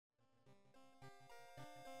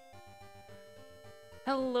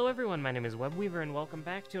Hello everyone, my name is Webweaver and welcome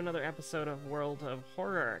back to another episode of World of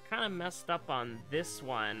Horror. Kinda messed up on this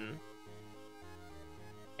one.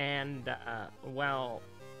 And, well,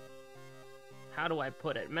 how do I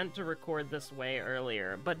put it? Meant to record this way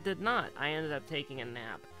earlier, but did not. I ended up taking a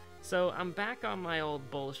nap. So I'm back on my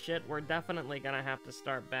old bullshit. We're definitely gonna have to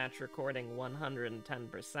start batch recording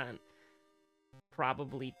 110%.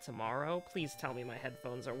 Probably tomorrow. Please tell me my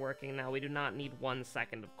headphones are working now. We do not need 1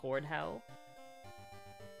 second of cord hell.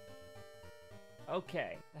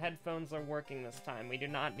 Okay, the headphones are working this time. We do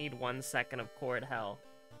not need 1 second of cord hell.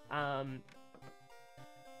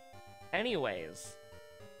 Anyways.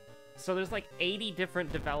 So there's like 80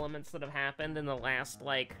 different developments that have happened in the last,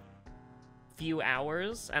 like, few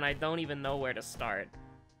hours, and I don't even know where to start.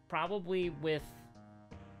 Probably with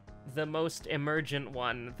the most emergent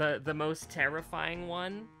one, the most terrifying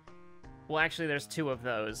one. Well, actually, there's two of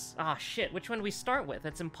those. Ah, shit, which one do we start with?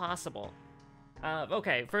 It's impossible.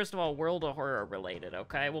 Okay, first of all, World of Horror related,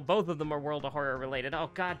 okay? Well, both of them are World of Horror related. Oh,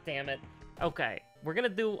 god damn it. Okay, we're gonna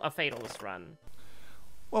do a Fatalist run.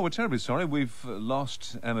 Well, we're terribly sorry. We've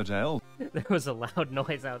lost Emmerdale. There was a loud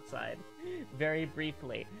noise outside. Very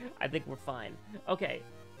briefly. I think we're fine. Okay,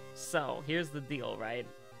 so, here's the deal, right?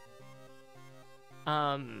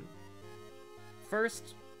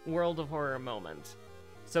 First World of Horror moment.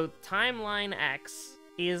 So, Timeline X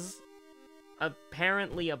is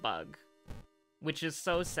apparently a bug, which is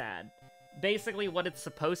so sad. Basically, what it's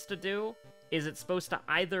supposed to do is it's supposed to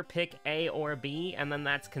either pick A or B, and then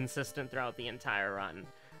that's consistent throughout the entire run.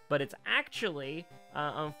 But it's actually,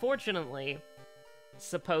 unfortunately,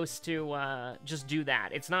 supposed to just do that.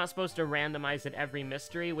 It's not supposed to randomize at every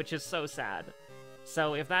mystery, which is so sad.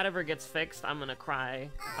 So if that ever gets fixed, I'm gonna cry.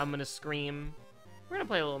 I'm gonna scream. We're gonna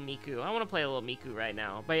play a little Miku. I wanna play a little Miku right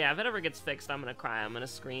now. But yeah, if it ever gets fixed, I'm gonna cry. I'm gonna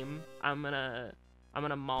scream. I'm gonna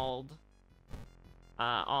mauled.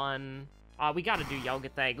 We gotta do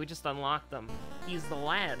Yelgathag. We just unlocked them. He's the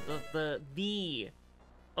lad, the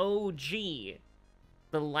OG,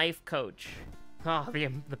 the life coach. Oh,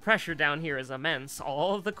 the pressure down here is immense.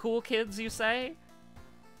 All of the cool kids, you say?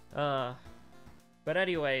 But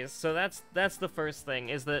anyways, so that's the first thing,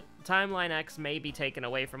 is that Timeline X may be taken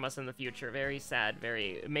away from us in the future. Very sad,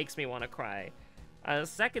 it makes me want to cry.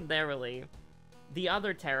 Secondarily, the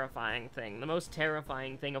other terrifying thing, the most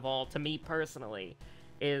terrifying thing of all, to me personally,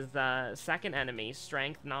 is second enemy,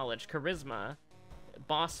 strength, knowledge, charisma,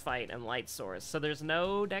 boss fight, and light source. So there's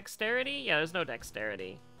no dexterity? Yeah, there's no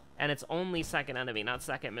dexterity. And it's only second enemy, not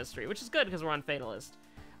second mystery, which is good because we're on Fatalist.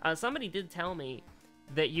 Somebody did tell me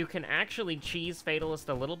that you can actually cheese Fatalist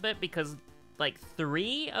a little bit because, like,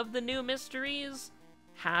 3 of the new mysteries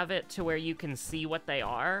have it to where you can see what they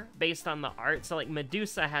are based on the art. So, like,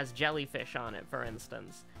 Medusa has jellyfish on it, for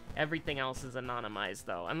instance. Everything else is anonymized,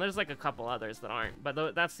 though. And there's, like, a couple others that aren't.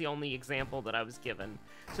 But that's the only example that I was given.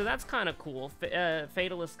 So that's kind of cool.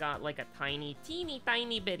 Fatalist got, like, a teeny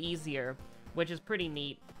tiny bit easier, which is pretty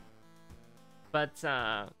neat. But,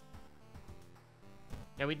 yeah,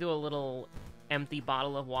 we do a little empty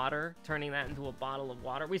bottle of water, turning that into a bottle of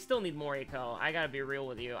water. We still need Moriko. I gotta be real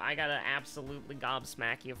with you. I gotta absolutely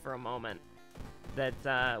gobsmack you for a moment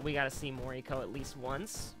that we gotta see Moriko at least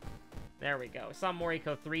once. There we go. Saw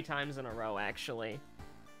Moriko 3 times in a row, actually.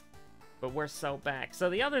 But we're so back. So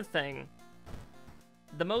the other thing,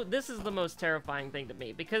 this is the most terrifying thing to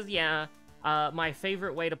me, because yeah, my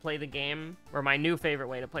favorite way to play the game, or my new favorite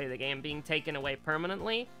way to play the game, being taken away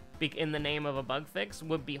permanently in the name of a bug fix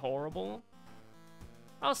would be horrible.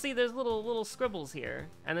 Oh, see, there's little scribbles here,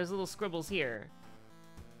 and there's little scribbles here.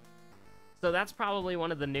 So that's probably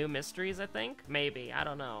one of the new mysteries, I think? Maybe, I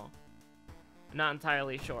don't know. Not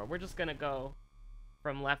entirely sure. We're just gonna go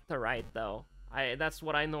from left to right, though. That's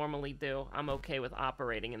what I normally do. I'm okay with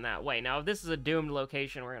operating in that way. Now, if this is a doomed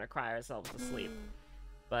location, we're gonna cry ourselves to sleep.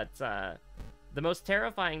 But, the most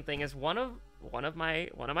terrifying thing is one of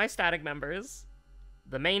my static members,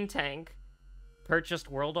 the main tank,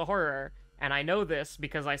 purchased World of Horror, and I know this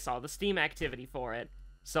because I saw the Steam activity for it,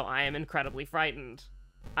 so I am incredibly frightened.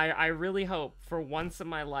 I really hope, for once in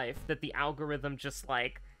my life, that the algorithm just,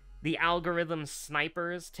 like, the algorithm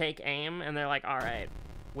snipers take aim, and they're like, alright,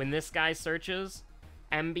 when this guy searches,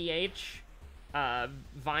 MBH,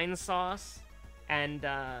 Vine Sauce, and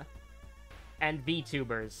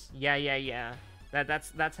VTubers. Yeah.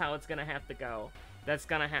 That's how it's gonna have to go. That's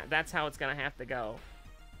how it's gonna have to go.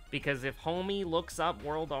 Because if homie looks up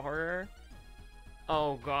World of Horror,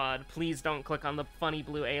 oh god, please don't click on the funny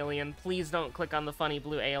blue alien. Please don't click on the funny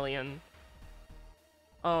blue alien.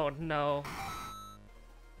 Oh no.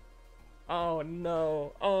 Oh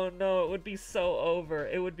no. Oh no, it would be so over.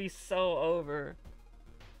 It would be so over.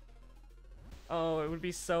 Oh, it would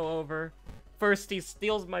be so over. First, he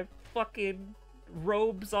steals my fucking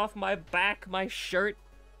robes off my back, my shirt.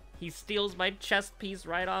 He steals my chest piece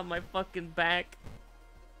right off my fucking back.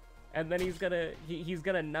 And then he's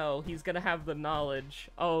gonna know. He's gonna have the knowledge.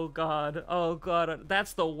 Oh god. Oh god.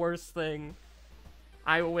 That's the worst thing.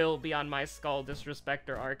 I will be on my Skull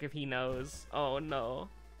Disrespecter arc if he knows. Oh no.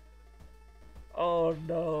 Oh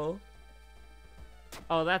no.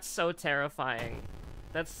 Oh, that's so terrifying.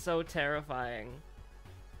 That's so terrifying.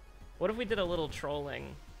 What if we did a little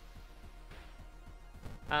trolling?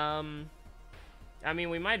 I mean,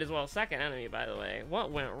 we might as well second enemy, by the way.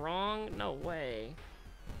 What went wrong? No way.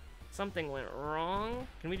 Something went wrong?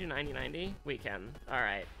 Can we do 90-90? We can.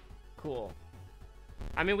 Alright. Cool.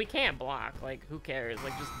 I mean, we can't block. Like, who cares?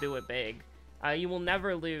 Like, just do it big. You will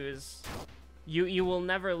never lose. You will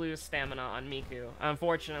never lose stamina on Miku.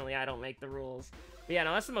 Unfortunately, I don't make the rules. But yeah,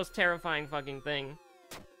 no, that's the most terrifying fucking thing.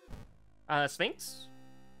 Sphinx?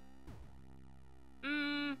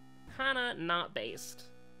 Kinda not based.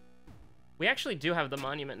 We actually do have the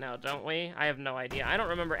monument now, don't we? I have no idea. I don't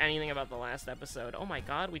remember anything about the last episode. Oh my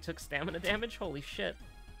god, we took stamina damage? Holy shit.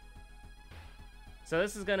 So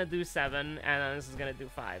this is gonna do 7, and then this is gonna do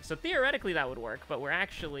 5. So theoretically that would work, but we're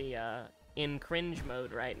actually in cringe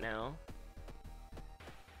mode right now.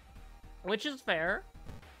 Which is fair.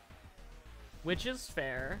 Which is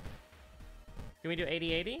fair. Can we do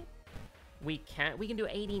 80-80? We can do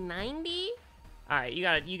 80-90? Alright, you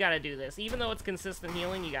gotta do this. Even though it's consistent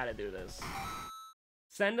healing, you gotta do this.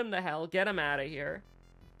 Send him to hell, get him out of here.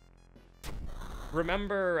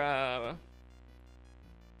 Remember,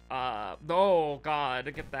 oh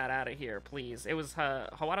god, get that out of here, please. It was,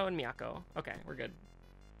 Hawato and Miyako. Okay, we're good.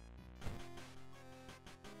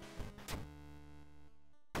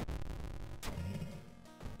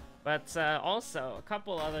 But, also, a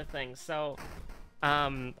couple other things. So,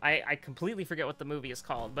 I completely forget what the movie is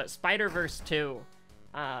called, but Spider-Verse 2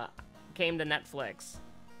 came to Netflix,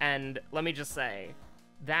 and let me just say,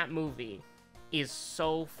 that movie is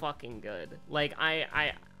so fucking good. Like,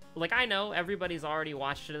 I know everybody's already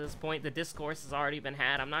watched it at this point, the discourse has already been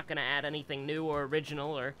had, I'm not gonna add anything new or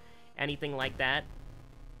original or anything like that,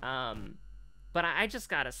 but I just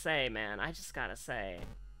gotta say, man,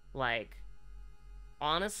 like,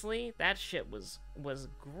 honestly, that shit was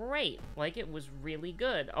great. Like, it was really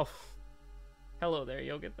good. Oh, hello there,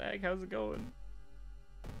 Yogatag. How's it going?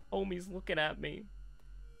 Homie's looking at me.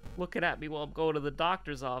 Looking at me while I'm going to the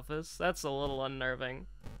doctor's office. That's a little unnerving.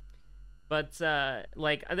 But,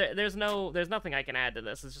 like, there's nothing I can add to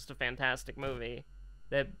this. It's just a fantastic movie.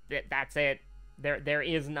 That's it. There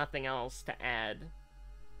is nothing else to add.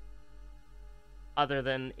 Other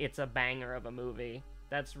than it's a banger of a movie.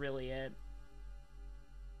 That's really it.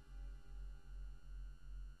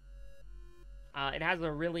 It has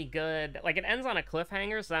a really good, like, it ends on a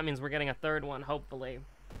cliffhanger, so that means we're getting a third one, hopefully.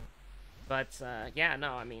 But, yeah,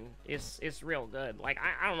 no, I mean, it's real good. Like,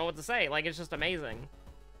 I don't know what to say. Like, it's just amazing.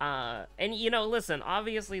 And, you know, listen,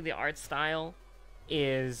 obviously the art style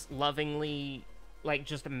is lovingly, like,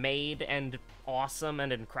 just made and awesome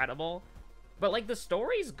and incredible. But, like, the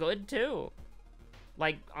story's good, too.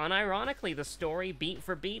 Like, unironically, the story, beat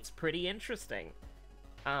for beat's pretty interesting.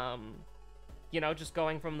 You know, just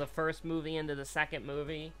going from the first movie into the second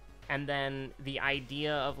movie, and then the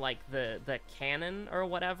idea of, like, the canon or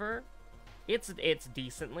whatever, it's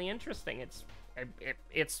decently interesting.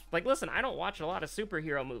 It's like, listen, I don't watch a lot of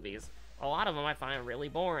superhero movies. A lot of them I find really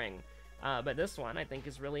boring. But this one I think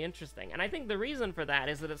is really interesting. And I think the reason for that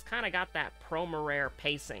is that it's kind of got that promo-rare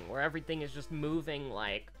pacing, where everything is just moving,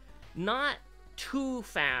 like, not too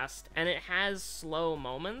fast, and it has slow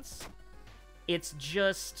moments. It's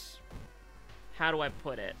just... how do I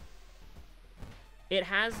put it? It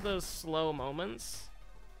has those slow moments,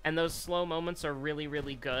 and those slow moments are really,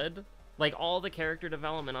 really good. Like, all the character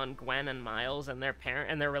development on Gwen and Miles and their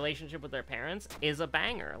their relationship with their parents is a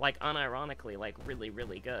banger. Like, unironically, like, really,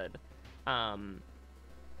 really good. And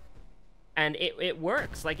it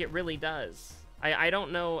works. Like, it really does. I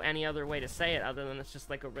don't know any other way to say it other than it's just,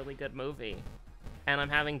 like, a really good movie. And I'm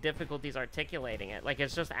having difficulties articulating it. Like,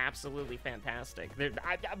 it's just absolutely fantastic.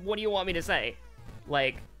 What do you want me to say?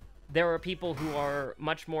 Like, there are people who are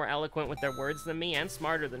much more eloquent with their words than me and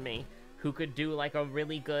smarter than me who could do, like, a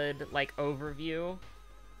really good, like, overview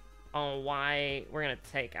on why we're gonna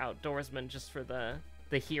take Outdoorsman just for the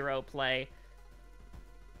hero play.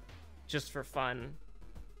 Just for fun.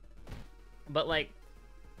 But, like,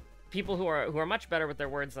 people who are much better with their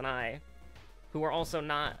words than I, who are also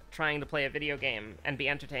not trying to play a video game and be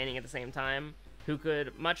entertaining at the same time, who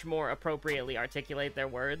could much more appropriately articulate their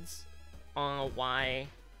words on why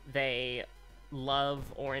they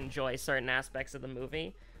love or enjoy certain aspects of the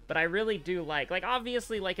movie. But I really do like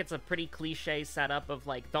obviously, like, it's a pretty cliche setup of,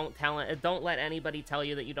 like, don't let anybody tell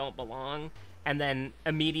you that you don't belong, and then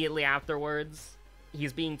immediately afterwards,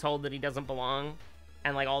 he's being told that he doesn't belong,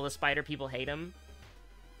 and, like, all the spider people hate him.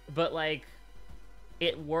 But, like,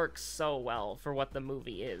 it works so well for what the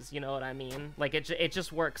movie is, you know what I mean? Like, it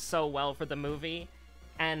just works so well for the movie,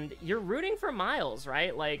 and you're rooting for Miles,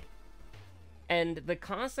 right? Like, and the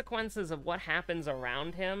consequences of what happens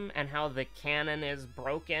around him and how the canon is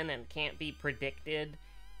broken and can't be predicted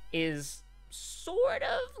is sort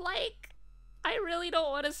of like, I really don't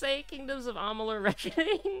want to say Kingdoms of Amalur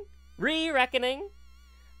Reckoning. Re-Reckoning.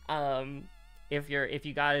 If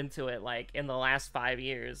you got into it, like, in the last 5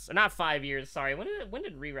 years. Or not 5 years, sorry. When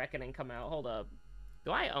did Re-Reckoning come out? Hold up.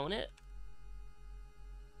 Do I own it?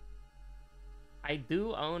 I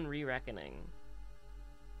do own Re-Reckoning.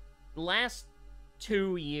 Last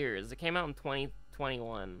 2 years. It came out in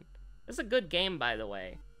 2021. It's a good game, by the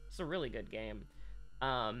way. It's a really good game.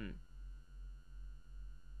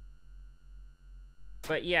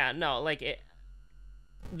 But yeah, no, like,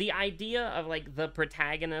 the idea of, like, the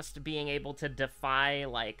protagonist being able to defy,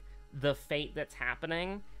 like, the fate that's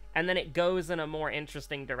happening, and then it goes in a more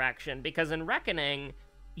interesting direction, because in Reckoning,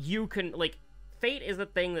 you can, like, fate is a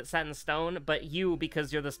thing that's set in stone, but you,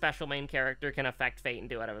 because you're the special main character, can affect fate and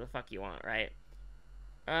do whatever the fuck you want, right?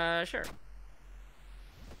 Sure.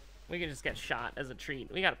 We can just get shot as a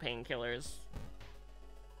treat. We got painkillers.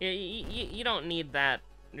 You don't need that.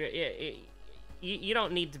 You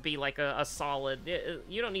don't need to be, like, a solid...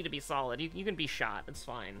 You don't need to be solid. You can be shot. It's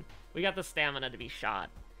fine. We got the stamina to be shot.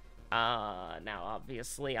 Now,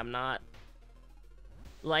 obviously, I'm not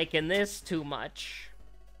liking this too much.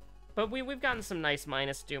 But we've gotten some nice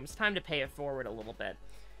minus dooms. Time to pay it forward a little bit.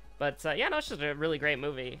 But, yeah, no, it's just a really great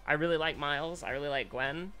movie. I really like Miles. I really like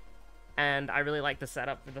Gwen. And I really like the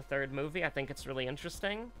setup for the third movie. I think it's really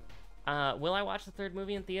interesting. Will I watch the third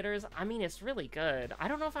movie in theaters? I mean, it's really good. I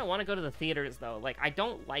don't know if I want to go to the theaters, though. Like, I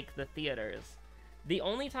don't like the theaters. The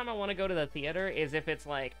only time I want to go to the theater is if it's,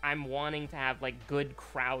 like, I'm wanting to have, like, good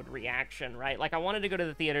crowd reaction, right? Like, I wanted to go to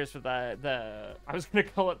the theaters for the I was gonna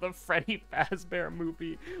call it the Freddy Fazbear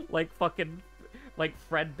movie. Like, fucking, like,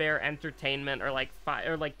 Fredbear Entertainment, or, like,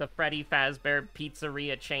 the Freddy Fazbear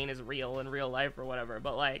Pizzeria chain is real in real life or whatever.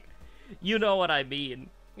 But, like, you know what I mean.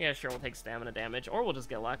 Yeah, sure, we'll take stamina damage, or we'll just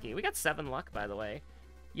get lucky. We got 7 luck, by the way.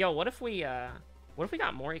 Yo, what if we got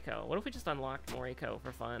Moriko? What if we just unlocked Moriko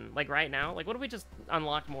for fun? Like, right now? Like, what if we just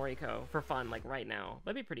unlocked Moriko for fun, like, right now?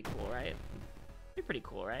 That'd be pretty cool, right? Be pretty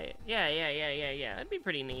cool, right? Yeah. That'd be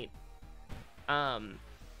pretty neat.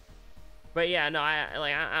 But yeah, no, I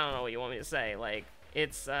don't know what you want me to say. Like,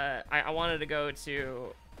 it's, I wanted to go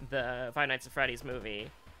to the Five Nights at Freddy's movie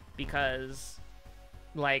because,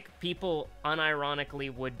 like, people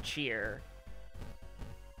unironically would cheer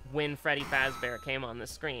when Freddy Fazbear came on the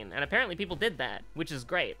screen. And apparently people did that, which is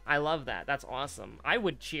great. I love that. That's awesome. I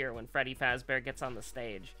would cheer when Freddy Fazbear gets on the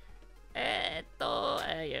stage.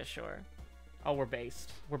 Yeah, sure. Oh, we're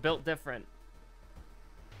based. We're built different.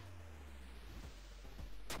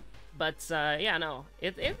 But, yeah, no.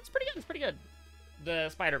 It's pretty good. It's pretty good. The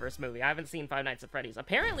Spider-Verse movie. I haven't seen Five Nights at Freddy's.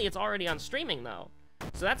 Apparently it's already on streaming, though.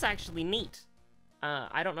 So that's actually neat.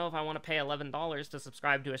 I don't know if I want to pay $11 to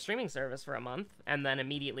subscribe to a streaming service for a month and then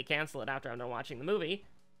immediately cancel it after I'm done watching the movie.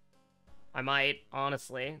 I might,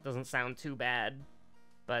 honestly. Doesn't sound too bad.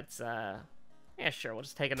 But, yeah, sure, we'll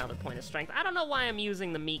just take another point of strength. I don't know why I'm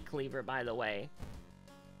using the meat cleaver, by the way.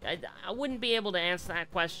 I wouldn't be able to answer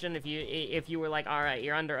that question if you were like, alright,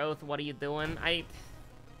 you're under oath, what are you doing? I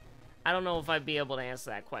don't know if I'd be able to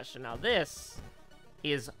answer that question. Now, this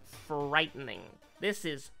is frightening. This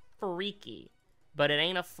is freaky. But it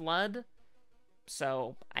ain't a flood,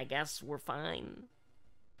 so I guess we're fine.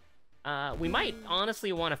 We might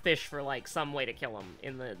honestly want to fish for, like, some way to kill him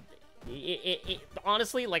in the...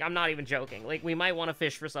 honestly, like, I'm not even joking. Like, we might want to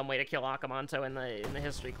fish for some way to kill Akamanto in the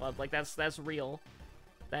History Club. Like, that's real.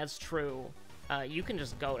 That's true. You can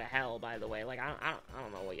just go to hell, by the way. Like, I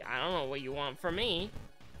don't know what you want from me.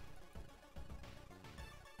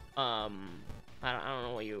 I don't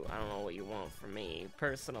know what you want from me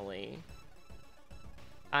personally.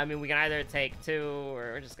 I mean, we can either take 2,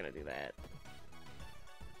 or we're just gonna do that.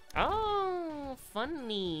 Oh,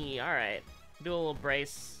 funny. Alright. Do a little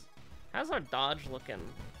brace. How's our dodge looking?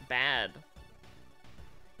 Bad.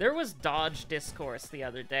 There was dodge discourse the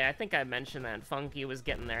other day. I think I mentioned that Funky was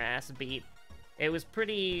getting their ass beat. It was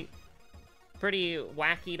pretty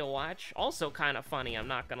wacky to watch. Also kind of funny, I'm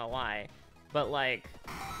not gonna lie. But, like...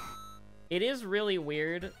 It is really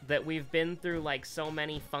weird that we've been through, like, so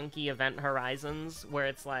many funky event horizons where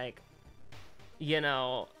it's like, you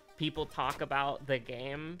know, people talk about the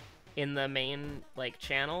game in the main, like,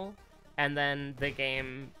 channel, and then the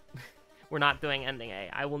game, we're not doing ending A.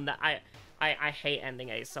 I will not, I hate ending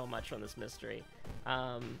A so much on this mystery.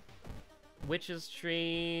 Witch's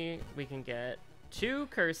Tree, we can get 2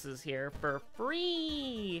 curses here for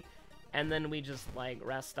free, and then we just, like,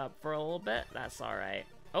 rest up for a little bit. That's alright.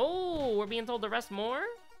 Oh, we're being told to rest more?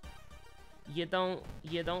 You don't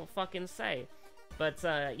fucking say. But,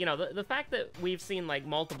 you know, the fact that we've seen, like,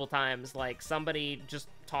 multiple times, like, somebody just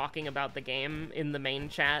talking about the game in the main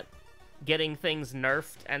chat, getting things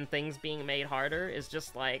nerfed and things being made harder is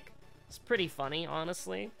just, like, it's pretty funny,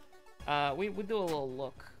 honestly. We do a little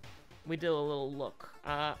look. We do a little look.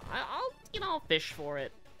 I'll fish for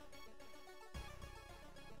it.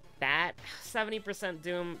 That 70%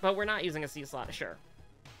 Doom, but we're not using a C slot, sure.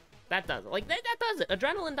 That does it. Like, that does it.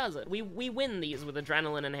 Adrenaline does it. We win these with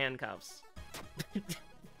adrenaline and handcuffs.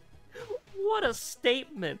 What a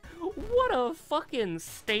statement. What a fucking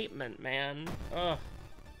statement, man. Ugh.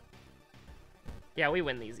 Yeah, we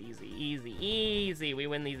win these easy. Easy. Easy. We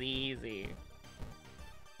win these easy.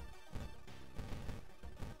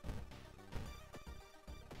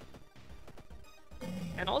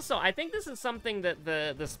 And also, I think this is something that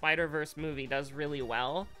the Spider-Verse movie does really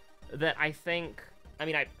well, that I think... I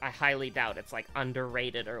mean, I highly doubt it's, like,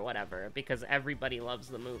 underrated or whatever, because everybody loves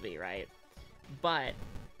the movie, right? But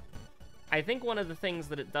I think one of the things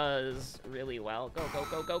that it does really well... Go, go,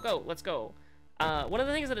 go, go, go! Let's go! One of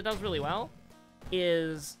the things that it does really well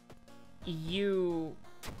is you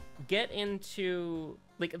get into...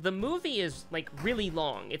 Like, the movie is, like, really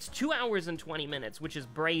long. It's 2 hours and 20 minutes, which is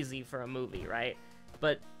brazy for a movie, right?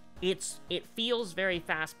 But it feels very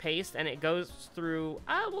fast-paced, and it goes through...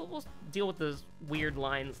 we'll deal with those weird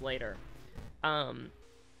lines later.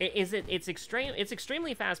 It's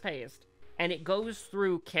extremely fast-paced, and it goes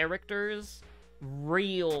through characters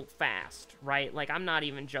real fast, right? Like, I'm not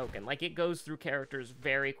even joking. Like, it goes through characters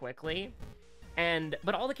very quickly,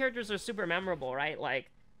 but all the characters are super memorable, right? Like,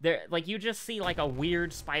 you just see, like, a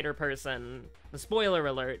weird spider person. The spoiler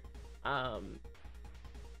alert.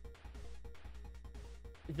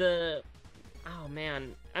 Oh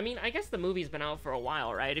man, I mean, I guess the movie's been out for a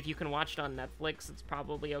while, right? If you can watch it on Netflix, it's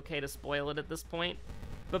probably okay to spoil it at this point.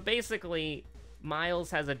 But basically, Miles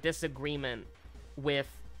has a disagreement with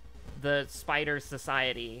the Spider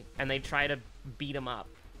Society, and they try to beat him up.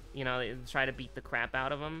 You know, they try to beat the crap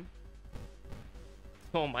out of him.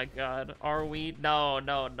 Oh my god, are we? No,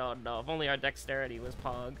 no, no, no. If only our dexterity was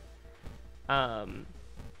Pog.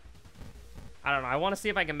 I don't know, I want to see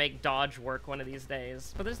if I can make dodge work one of these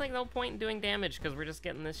days. But there's, like, no point in doing damage, because we're just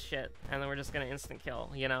getting this shit, and then we're just gonna instant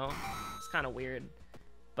kill, you know? It's kind of weird.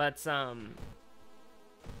 But, I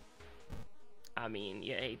mean,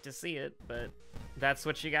 you hate to see it, but that's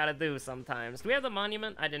what you gotta do sometimes. Do we have the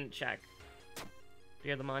monument? I didn't check. Do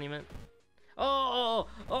we have the monument? Oh!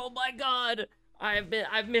 Oh my god!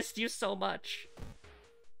 I've missed you so much.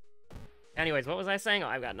 Anyways, what was I saying? Oh,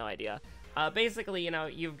 I've got no idea. Basically, you know,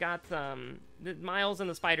 you've got, Miles and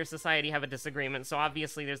the Spider Society have a disagreement, so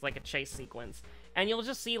obviously there's, like, a chase sequence. And you'll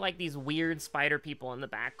just see, like, these weird spider people in the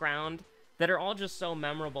background that are all just so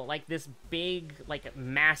memorable. Like, this big, like,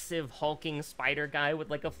 massive hulking spider guy with,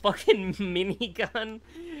 like, a fucking minigun.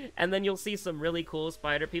 And then you'll see some really cool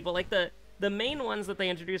spider people. Like, the main ones that they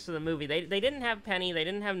introduced to the movie, they didn't have Penny, they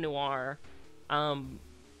didn't have Noir,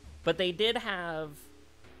 but they did have...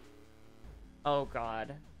 Oh,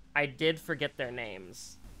 God. I did forget their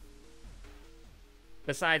names.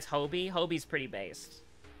 Besides Hobie. Hobie's pretty based.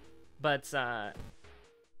 But,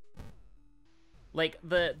 like,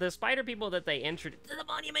 the spider people that they introduced... Did the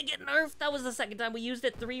monument get nerfed? That was the second time we used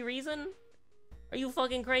it. 3 reason? Are you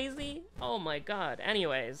fucking crazy? Oh my god.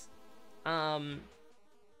 Anyways. We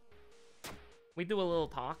do a little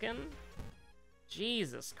talking.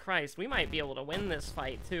 Jesus Christ. We might be able to win this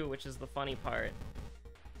fight, too, which is the funny part.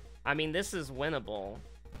 I mean, this is winnable.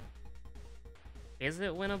 Is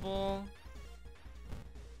it winnable?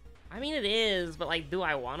 I mean, it is, but, like, do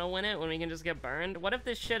I want to win it when we can just get burned? What if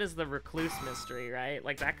this shit is the Recluse mystery, right?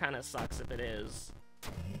 Like, that kind of sucks if it is.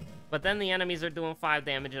 But then the enemies are doing 5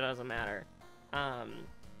 damage, it doesn't matter.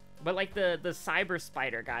 But, like, the Cyber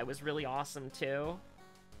Spider guy was really awesome, too.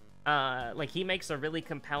 Like, he makes a really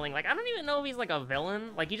compelling... Like, I don't even know if he's, like, a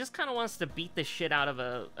villain. Like, he just kind of wants to beat the shit out of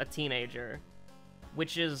a teenager.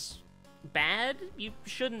 Which is bad. You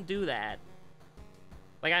shouldn't do that.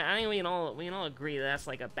 Like, I think we can all agree that's,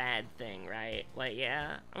 like, a bad thing, right? Like,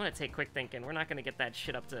 yeah, I'm gonna take quick thinking. We're not gonna get that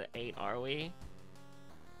shit up to 8, are we?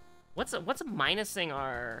 What's minusing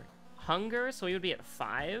our hunger? So we would be at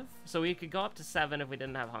 5? So we could go up to 7 if we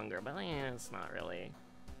didn't have hunger, but, it's not really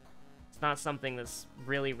It's not something that's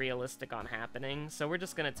really realistic on happening, so we're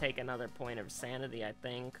just gonna take another point of sanity, I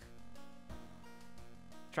think.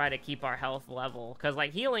 Try to keep our health level, because,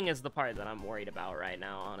 like, healing is the part that I'm worried about right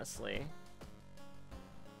now, honestly.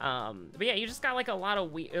 But yeah, you just got, like, a lot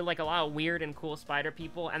of weird and cool spider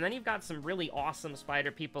people, and then you've got some really awesome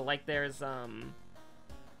spider people. Like, there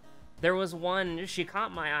was one, she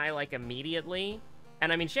caught my eye, like, immediately,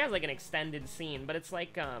 and I mean, she has, like, an extended scene, but it's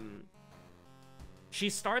like, she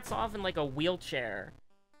starts off in, like, a wheelchair,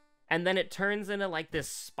 and then it turns into, like, this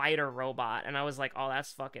spider robot, and I was like, oh,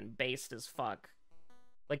 that's fucking based as fuck.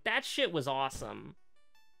 Like, that shit was awesome.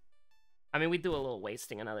 I mean, we do a little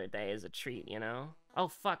wasting another day as a treat, you know? Oh,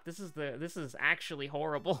 fuck, this is actually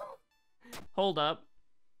horrible. Hold up.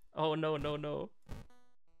 Oh, no, no, no.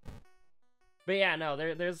 But yeah, no,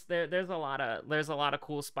 there's a lot of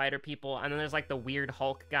cool spider people, and then there's, like, the weird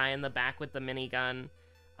Hulk guy in the back with the minigun.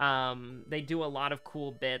 They do a lot of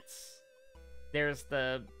cool bits. There's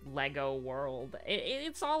the Lego world.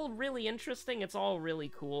 It's all really interesting. It's all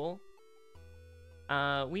really cool.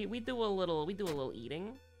 We do a little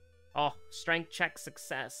eating. Oh, strength check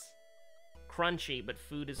success. Crunchy, but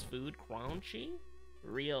food is food. Crunchy?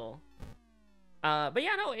 Real. But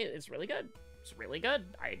yeah, no, it's really good. It's really good.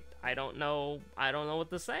 I don't know what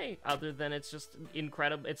to say other than it's just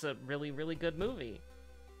incredible. It's a really, really good movie.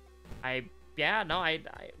 I don't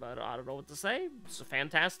know what to say. It's a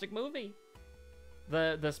fantastic movie.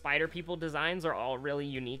 The spider people designs are all really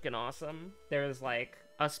unique and awesome. There's, like,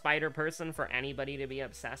 a spider person for anybody to be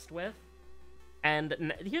obsessed with.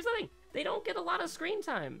 And here's the thing, they don't get a lot of screen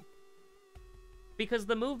time. Because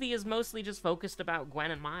the movie is mostly just focused about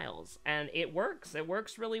Gwen and Miles. And it works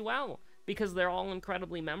really well. Because they're all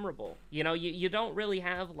incredibly memorable. You know, you don't really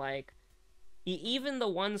have, like... Even the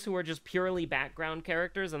ones who are just purely background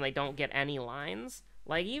characters and they don't get any lines,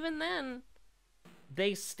 like, even then,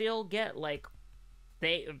 they still get, like...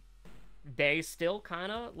 They still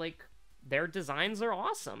kind of, like... Their designs are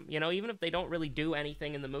awesome, you know, even if they don't really do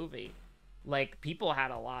anything in the movie. Like, people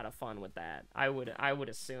had a lot of fun with that, I would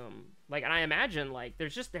assume. Like, and I imagine, like,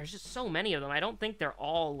 there's just so many of them. I don't think they're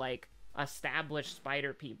all, like, established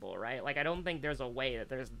spider people, right? Like, I don't think there's a way that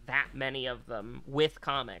there's that many of them with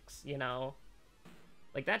comics, you know?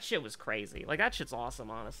 Like, that shit was crazy. Like, that shit's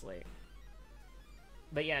awesome, honestly.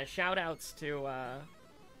 But yeah, shout-outs to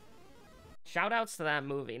that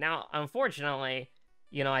movie. Now, unfortunately,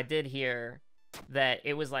 you know, I did hear that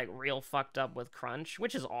it was, like, real fucked up with crunch,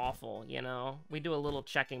 which is awful, you know? We do a little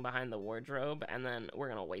checking behind the wardrobe, and then we're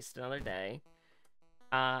gonna waste another day.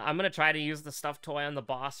 I'm gonna try to use the stuffed toy on the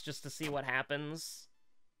boss just to see what happens.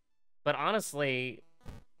 But honestly,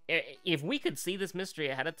 if we could see this mystery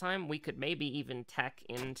ahead of time, we could maybe even tech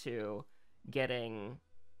into getting...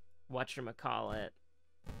 whatchamacallit?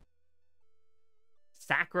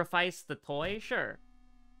 Sacrifice the toy? Sure.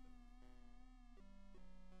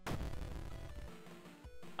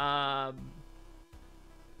 I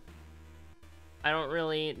don't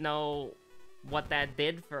really know what that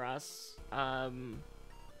did for us.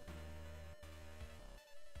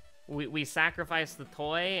 We sacrificed the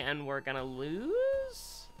toy and we're gonna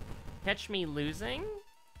lose? Catch me losing?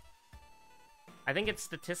 I think it's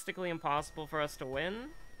statistically impossible for us to win.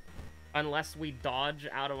 Unless we dodge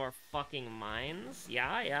out of our fucking minds.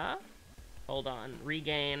 Yeah. Hold on.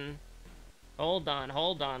 Regain. Hold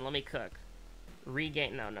on. Let me cook.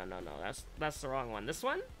 Regain. No. That's the wrong one. This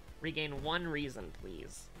one? Regain one reason,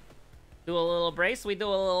 please. Do a little brace. We do a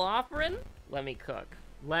little offering. Let me cook.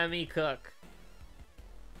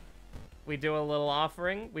 We do a little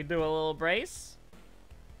offering. We do a little brace.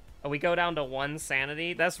 Oh, we go down to 1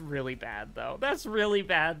 sanity. That's really bad, though.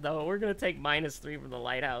 We're gonna take -3 from the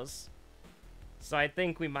lighthouse. So I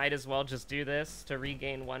think we might as well just do this to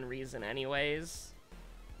regain 1 reason anyways.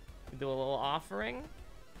 We do a little offering.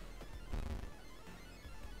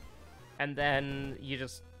 And then you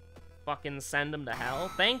just fucking send them to hell.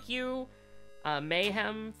 Thank you,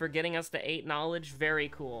 Mayhem, for getting us to 8 knowledge. Very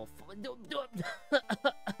cool.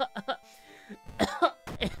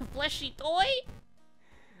 Fleshy toy?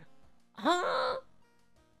 Huh?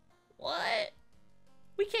 What?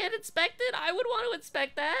 We can't inspect it? I would want to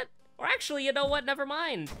inspect that. Or actually, you know what? Never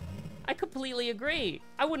mind. I completely agree.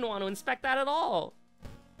 I wouldn't want to inspect that at all.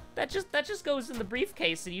 That just goes in the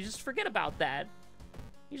briefcase and you just forget about that.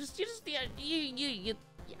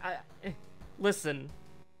 Listen,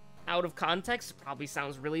 out of context, it probably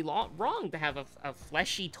sounds really wrong to have a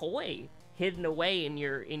fleshy toy hidden away in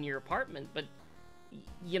your apartment, but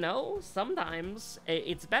you know, sometimes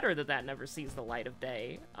it's better that never sees the light of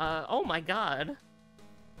day. Oh my god.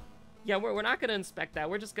 Yeah, we're not gonna inspect that.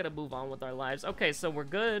 We're just gonna move on with our lives. Okay, so we're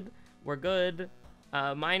good.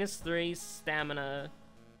 -3 stamina.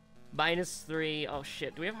 -3. Oh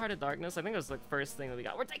shit. Do we have Heart of Darkness? I think it was the first thing that we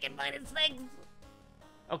got. We're taking -6.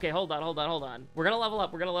 Okay, hold on. We're gonna level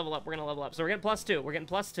up. So we're getting +2. We're getting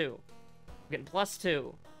 +2.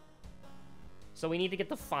 So we need to get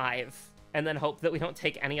the 5, and then hope that we don't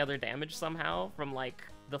take any other damage somehow from, like,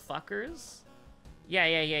 the fuckers. Yeah.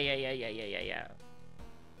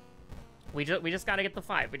 We just gotta get the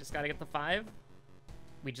 5. We just gotta get the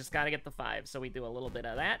 5. So we do a little bit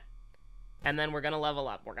of that. And then we're gonna level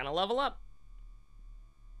up.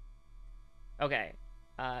 Okay.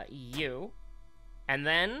 You. And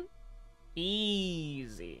then...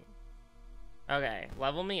 easy. Okay,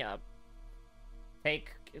 level me up.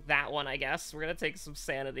 Take that one, I guess. We're gonna take some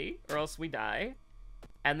sanity, or else we die.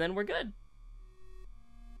 And then we're good.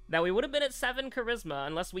 Now, we would have been at 7 charisma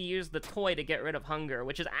unless we used the toy to get rid of hunger,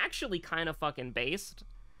 which is actually kind of fucking based.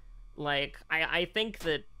 Like, I think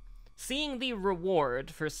that seeing the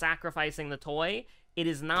reward for sacrificing the toy, it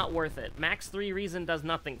is not worth it. Max 3 reason does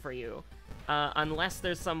nothing for you. Unless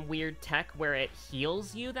there's some weird tech where it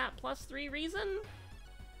heals you that +3 reason.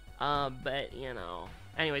 But, you know.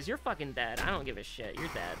 Anyways, you're fucking dead. I don't give a shit. You're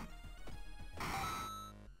dead.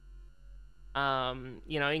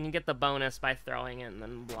 You know, you can get the bonus by throwing it and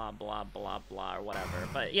then blah, blah, blah, blah, or whatever.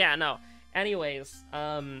 But, yeah, no. Anyways,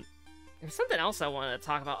 there's something else I wanted to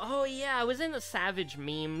talk about. Oh, yeah, I was in the Savage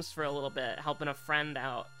memes for a little bit, helping a friend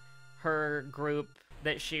out. Her group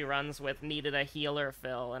that she runs with needed a healer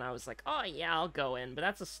fill, and I was like, oh, yeah, I'll go in. But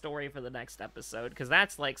that's a story for the next episode, because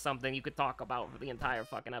that's, like, something you could talk about for the entire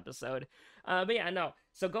fucking episode. But, yeah, no.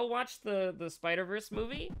 So go watch the Spider-Verse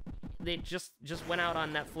movie. They just went out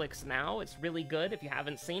on Netflix now. It's really good if you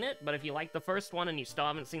haven't seen it, but if you like the first one and you still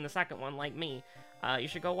haven't seen the second one, like me, you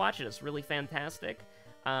should go watch it. It's really fantastic.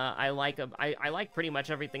 I like pretty much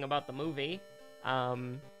everything about the movie.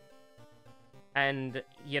 And,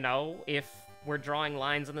 you know, if we're drawing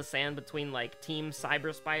lines in the sand between, like, Team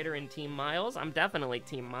Cyber Spider and Team Miles, I'm definitely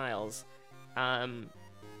Team Miles. But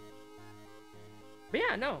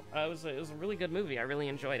yeah, no, it was a really good movie. I really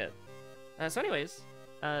enjoyed it. So anyways,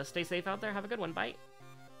 stay safe out there. Have a good one. Bye.